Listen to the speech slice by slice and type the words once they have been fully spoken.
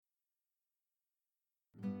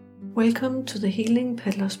Welcome to the Healing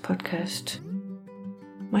Peddlers podcast.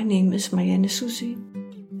 My name is Marianne Susi,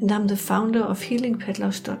 and I'm the founder of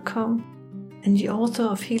HealingPeddlers.com and the author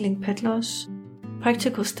of Healing Peddlers,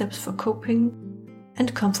 Practical Steps for Coping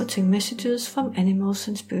and Comforting Messages from Animals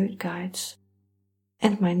and Spirit Guides,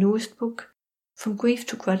 and my newest book, From Grief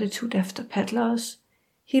to Gratitude After Peddlers,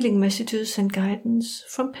 Healing Messages and Guidance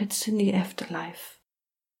from Pets in the Afterlife.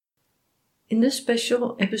 In this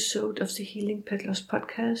special episode of the Healing Peddlers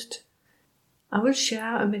podcast, I will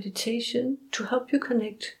share a meditation to help you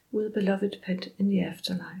connect with a beloved pet in the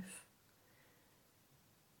afterlife.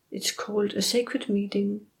 It's called A Sacred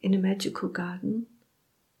Meeting in a Magical Garden,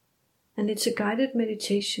 and it's a guided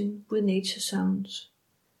meditation with nature sounds,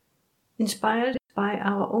 inspired by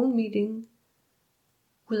our own meeting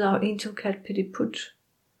with our angel cat Pidiput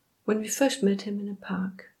when we first met him in a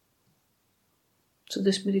park. So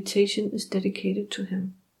this meditation is dedicated to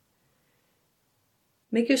him.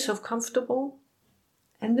 Make yourself comfortable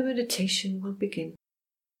and the meditation will begin.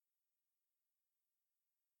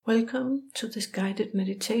 Welcome to this guided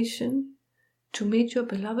meditation to meet your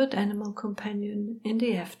beloved animal companion in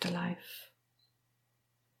the afterlife.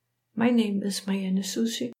 My name is Marianne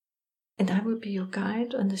Susi, and I will be your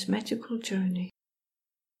guide on this magical journey.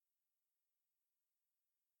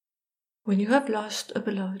 When you have lost a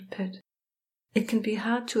beloved pet, it can be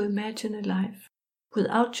hard to imagine a life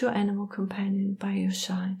without your animal companion by your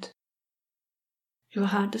side. Your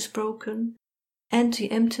heart is broken and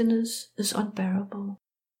the emptiness is unbearable.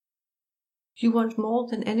 You want more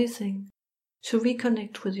than anything to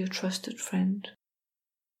reconnect with your trusted friend,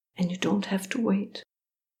 and you don't have to wait.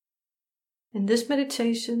 In this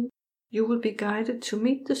meditation, you will be guided to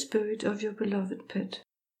meet the spirit of your beloved pet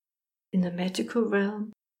in the magical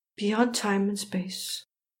realm beyond time and space.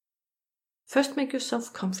 First, make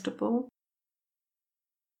yourself comfortable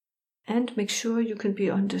and make sure you can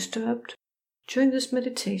be undisturbed during this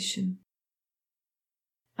meditation.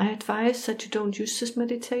 I advise that you don't use this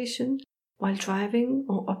meditation while driving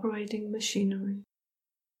or operating machinery.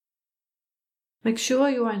 Make sure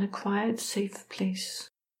you are in a quiet, safe place.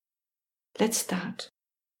 Let's start.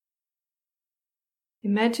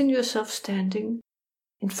 Imagine yourself standing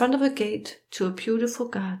in front of a gate to a beautiful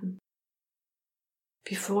garden.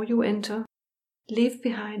 Before you enter, leave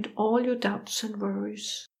behind all your doubts and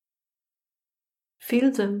worries.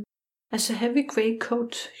 Feel them as a heavy grey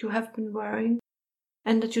coat you have been wearing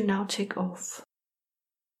and that you now take off.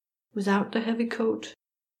 Without the heavy coat,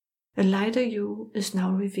 a lighter you is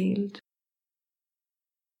now revealed.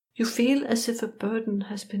 You feel as if a burden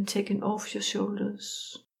has been taken off your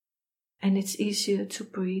shoulders, and it's easier to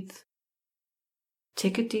breathe.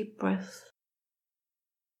 Take a deep breath.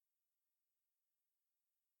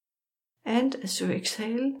 And as you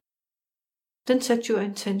exhale, then set your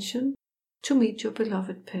intention to meet your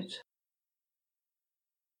beloved pet.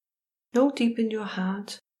 Know deep in your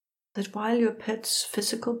heart that while your pet's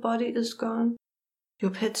physical body is gone,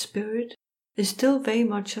 your pet's spirit is still very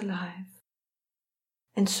much alive,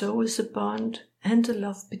 and so is the bond and the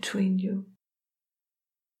love between you.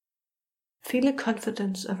 Feel a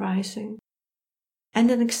confidence arising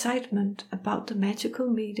and an excitement about the magical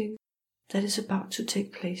meeting that is about to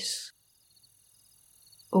take place.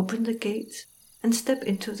 Open the gate and step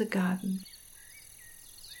into the garden.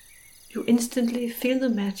 You instantly feel the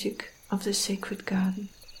magic of the sacred garden.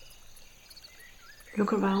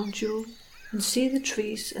 Look around you and see the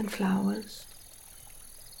trees and flowers.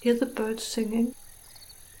 Hear the birds singing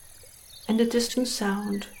and the distant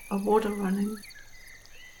sound of water running.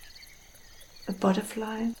 A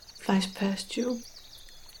butterfly flies past you.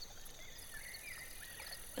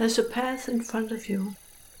 There's a path in front of you,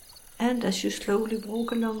 and as you slowly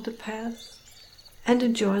walk along the path and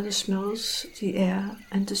enjoy the smells, the air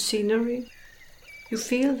and the scenery, you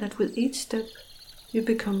feel that with each step you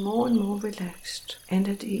become more and more relaxed and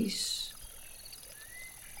at ease.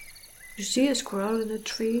 You see a squirrel in a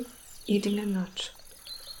tree eating a nut.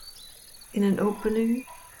 In an opening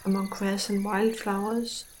among grass and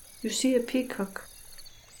wildflowers, you see a peacock.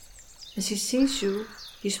 As he sees you,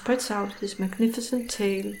 he spreads out his magnificent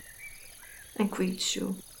tail and greets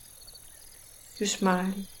you. You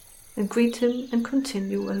smile and greet him and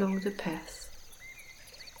continue along the path.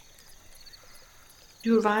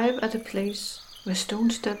 You arrive at a place where stone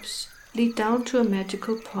steps lead down to a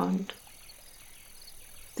magical pond.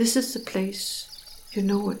 This is the place, you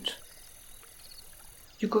know it.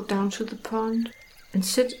 You go down to the pond and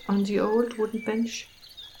sit on the old wooden bench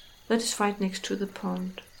that is right next to the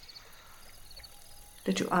pond.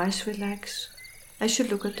 Let your eyes relax as you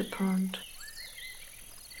look at the pond.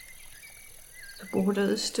 The water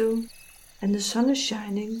is still and the sun is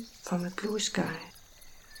shining from a blue sky.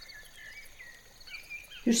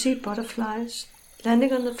 You see butterflies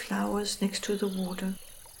landing on the flowers next to the water,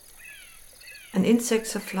 and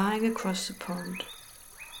insects are flying across the pond.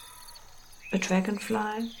 A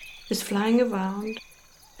dragonfly is flying around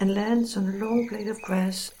and lands on a long blade of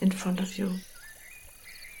grass in front of you.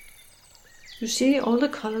 You see all the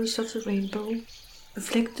colors of the rainbow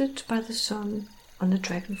reflected by the sun on the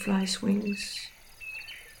dragonfly's wings.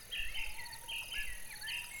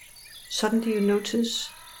 Suddenly you notice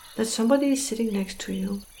that somebody is sitting next to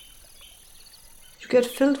you. You get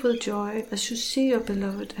filled with joy as you see your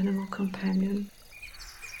beloved animal companion.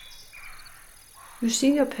 You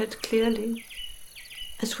see your pet clearly,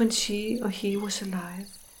 as when she or he was alive.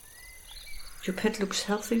 Your pet looks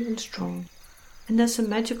healthy and strong, and there's a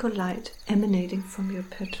magical light emanating from your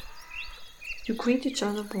pet. You greet each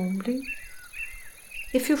other warmly.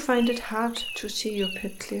 If you find it hard to see your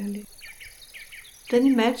pet clearly, then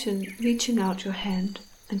imagine reaching out your hand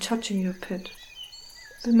and touching your pet.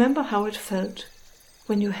 Remember how it felt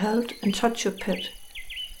when you held and touched your pet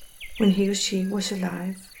when he or she was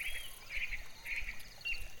alive.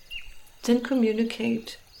 Then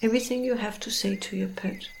communicate everything you have to say to your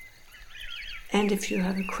pet. And if you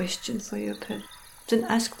have a question for your pet, then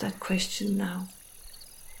ask that question now.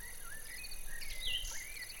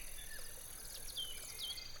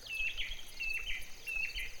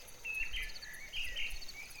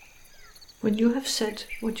 When you have said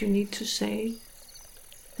what you need to say,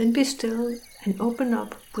 then be still and open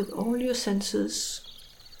up with all your senses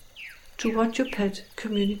to what your pet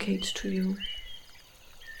communicates to you.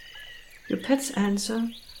 Your pet's answer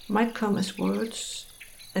might come as words,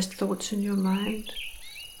 as thoughts in your mind.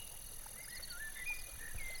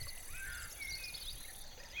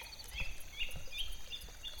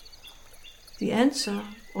 The answer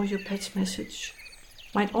or your pet's message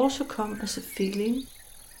might also come as a feeling,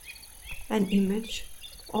 an image,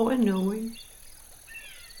 or a knowing.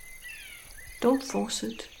 Don't force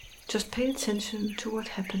it, just pay attention to what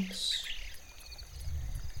happens.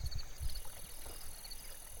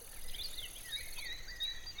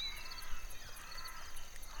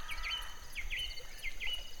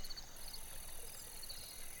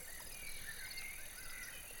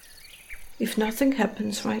 If nothing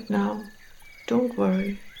happens right now, don't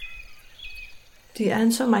worry. The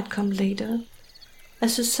answer might come later,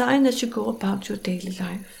 as a sign as you go about your daily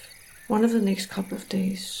life, one of the next couple of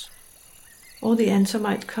days. Or the answer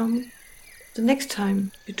might come the next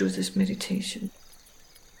time you do this meditation.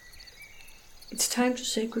 It's time to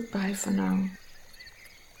say goodbye for now.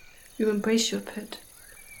 You embrace your pet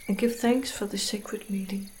and give thanks for this sacred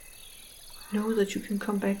meeting. Know that you can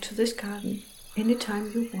come back to this garden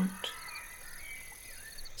anytime you want.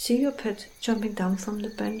 See your pet jumping down from the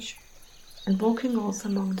bench and walking off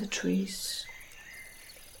among the trees.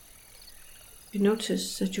 You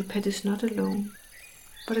notice that your pet is not alone,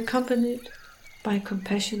 but accompanied by a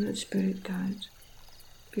compassionate spirit guide.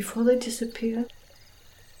 Before they disappear,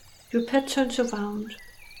 your pet turns around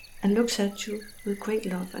and looks at you with great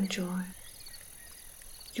love and joy.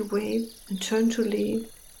 You wave and turn to leave,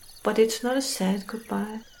 but it's not a sad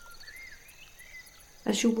goodbye.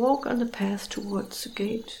 As you walk on the path towards the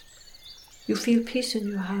gate, you feel peace in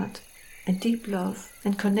your heart and deep love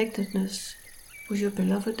and connectedness with your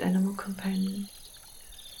beloved animal companion.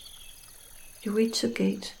 You reach the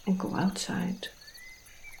gate and go outside.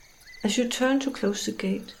 As you turn to close the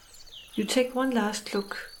gate, you take one last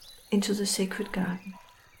look into the sacred garden.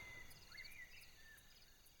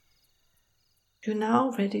 You're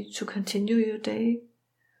now ready to continue your day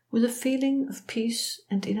with a feeling of peace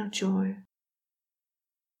and inner joy.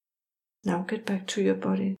 Now get back to your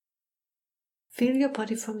body. Feel your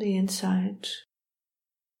body from the inside.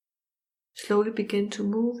 Slowly begin to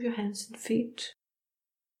move your hands and feet.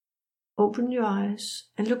 Open your eyes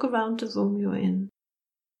and look around the room you're in.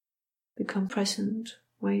 Become present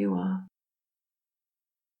where you are.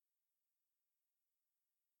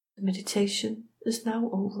 The meditation is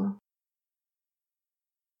now over.